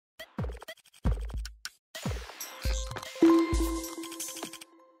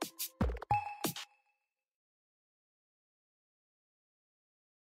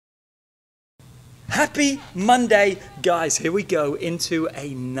Happy Monday, guys. Here we go into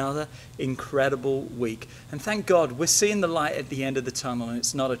another incredible week. And thank God we're seeing the light at the end of the tunnel, and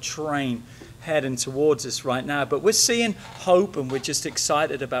it's not a train heading towards us right now, but we're seeing hope, and we're just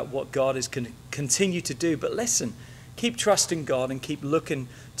excited about what God is going to continue to do. But listen, keep trusting God and keep looking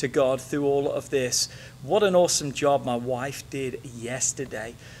to God through all of this. What an awesome job my wife did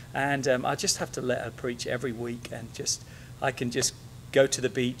yesterday. And I just have to let her preach every week, and I can just go to the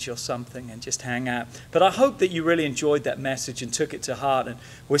beach or something and just hang out. But I hope that you really enjoyed that message and took it to heart. And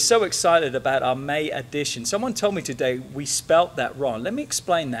we're so excited about our May edition. Someone told me today we spelt that wrong. Let me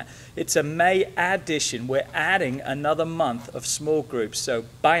explain that. It's a May addition. We're adding another month of small groups. So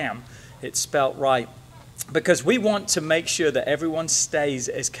bam, it's spelt right. Because we want to make sure that everyone stays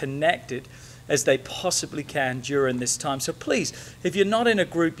as connected as they possibly can during this time. So please, if you're not in a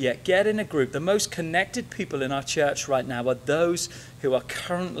group yet, get in a group. The most connected people in our church right now are those who are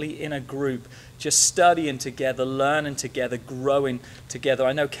currently in a group, just studying together, learning together, growing together.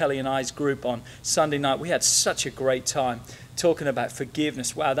 I know Kelly and I's group on Sunday night, we had such a great time talking about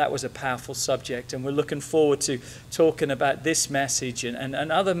forgiveness. Wow, that was a powerful subject. And we're looking forward to talking about this message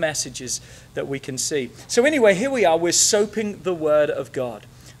and other messages that we can see. So anyway, here we are. We're soaping the Word of God.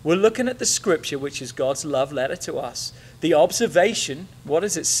 We're looking at the scripture, which is God's love letter to us. The observation, what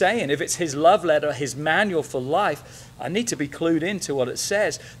is it saying? If it's his love letter, his manual for life, I need to be clued into what it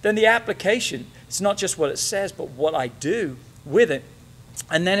says. Then the application, it's not just what it says, but what I do with it.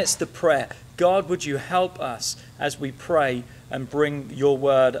 And then it's the prayer. God, would you help us as we pray and bring your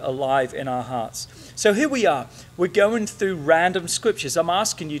word alive in our hearts? So here we are. We're going through random scriptures. I'm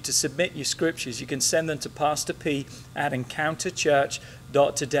asking you to submit your scriptures. You can send them to Pastor P at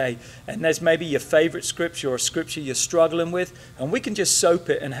encounterchurch.today. And there's maybe your favorite scripture or a scripture you're struggling with, and we can just soap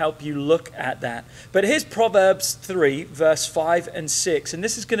it and help you look at that. But here's Proverbs 3, verse 5 and 6. And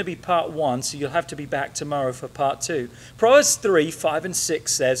this is going to be part 1, so you'll have to be back tomorrow for part 2. Proverbs 3, 5 and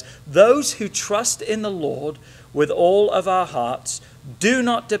 6 says, "Those who trust in the Lord with all of our hearts, do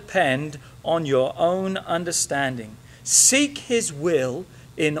not depend on your own understanding. Seek his will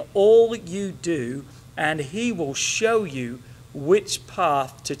in all you do, and he will show you which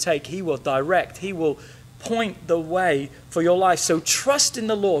path to take." He will direct. He will point the way for your life. So trust in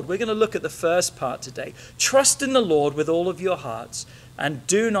the Lord. We're going to look at the first part today. Trust in the Lord with all of your hearts, and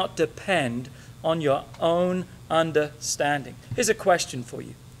do not depend on your own understanding. Here's a question for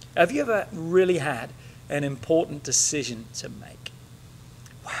you. Have you ever really had an important decision to make?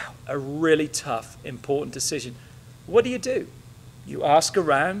 Wow, a really tough, important decision. What do? You ask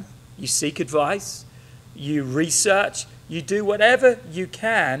around, you seek advice, you research, you do whatever you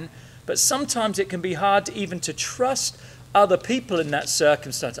can, but sometimes it can be hard even to trust other people in that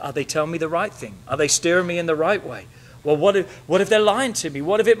circumstance. Are they telling me the right thing? Are they steering me in the right way? Well, what if they're lying to me?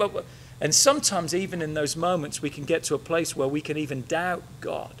 And sometimes even in those moments we can get to a place where we can even doubt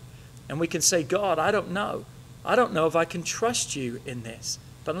God. And we can say, God, I don't know. I don't know if I can trust you in this.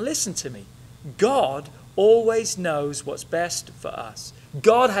 But listen to me. God always knows what's best for us.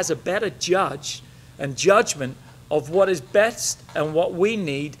 God has a better judgment of what is best and what we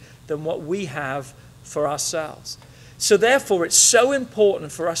need than what we have for ourselves. So therefore, it's so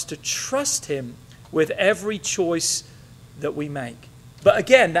important for us to trust him with every choice that we make. But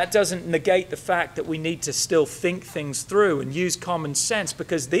again, that doesn't negate the fact that we need to still think things through and use common sense,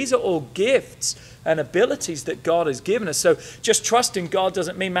 because these are all gifts and abilities that God has given us. So just trusting God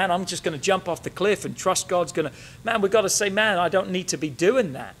doesn't mean, man, I'm just going to jump off the cliff and trust God's going to... Man, we've got to say, man, I don't need to be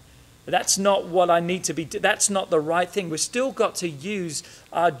doing that. That's not what I need to be. That's not the right thing. We've still got to use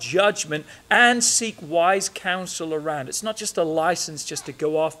our judgment and seek wise counsel around. It's not just a license just to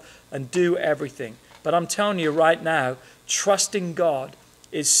go off and do everything. But I'm telling you right now, trusting God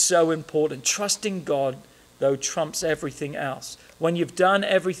is so important. Trusting God, though, trumps everything else. When you've done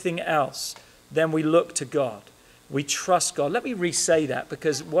everything else, then we look to God. We trust God. Let me re-say that,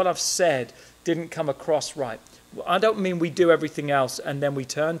 because what I've said didn't come across right. I don't mean we do everything else and then we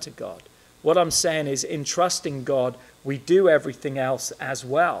turn to God. What I'm saying is, in trusting God, we do everything else as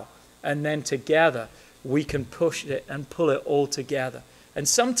well. And then together, we can push it and pull it all together. And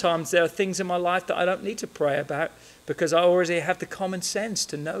sometimes there are things in my life that I don't need to pray about, because I already have the common sense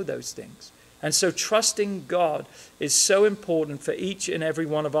to know those things. And so trusting God is so important for each and every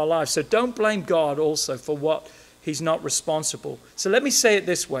one of our lives. So don't blame God also for what he's not responsible. So let me say it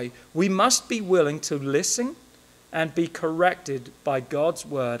this way. We must be willing to listen and be corrected by God's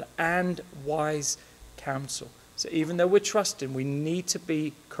word and wise counsel. So even though we're trusting, we need to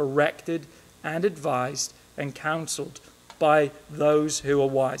be corrected and advised and counseled by those who are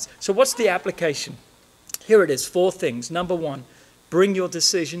wise. So what's the application? Here it is, 4 things. Number 1, bring your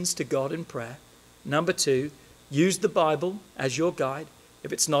decisions to God in prayer. Number 2, use the Bible as your guide.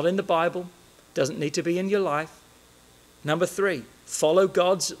 If it's not in the Bible, it doesn't need to be in your life. Number 3, follow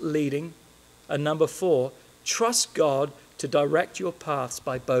God's leading. And number 4, trust God to direct your paths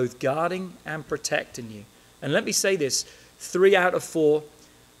by both guarding and protecting you. And let me say this, 3 out of 4,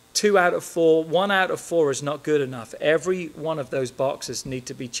 2 out of 4, 1 out of 4 is not good enough. Every one of those boxes need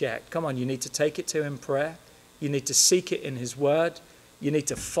to be checked. Come on, you need to take it to him in prayer. You need to seek it in his word. You need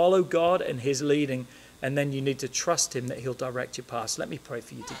to follow God and his leading. And then you need to trust him that he'll direct your paths. Let me pray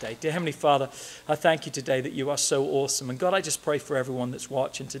for you today. Dear Heavenly Father, I thank you today that you are so awesome. And God, I just pray for everyone that's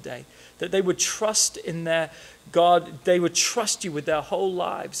watching today, that they would trust in their God, they would trust you with their whole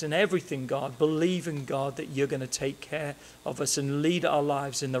lives and everything, God, believing, God, that you're going to take care of us and lead our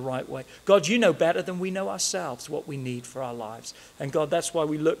lives in the right way. God, you know better than we know ourselves what we need for our lives. And God, that's why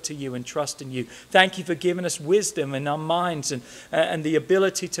we look to you and trust in you. Thank you for giving us wisdom in our minds and the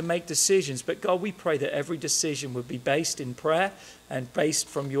ability to make decisions. But God, we pray that every decision would be based in prayer and based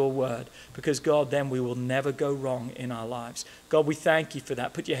from your word, because God, then we will never go wrong in our lives. God, we thank you for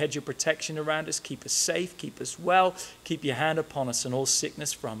that. Put your hedge of protection around us. Keep us safe. Keep us well. Keep your hand upon us and all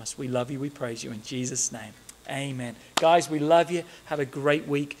sickness from us. We love you. We praise you in Jesus' name. Amen. Guys, we love you. Have a great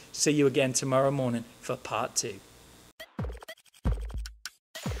week. See you again tomorrow morning for part 2.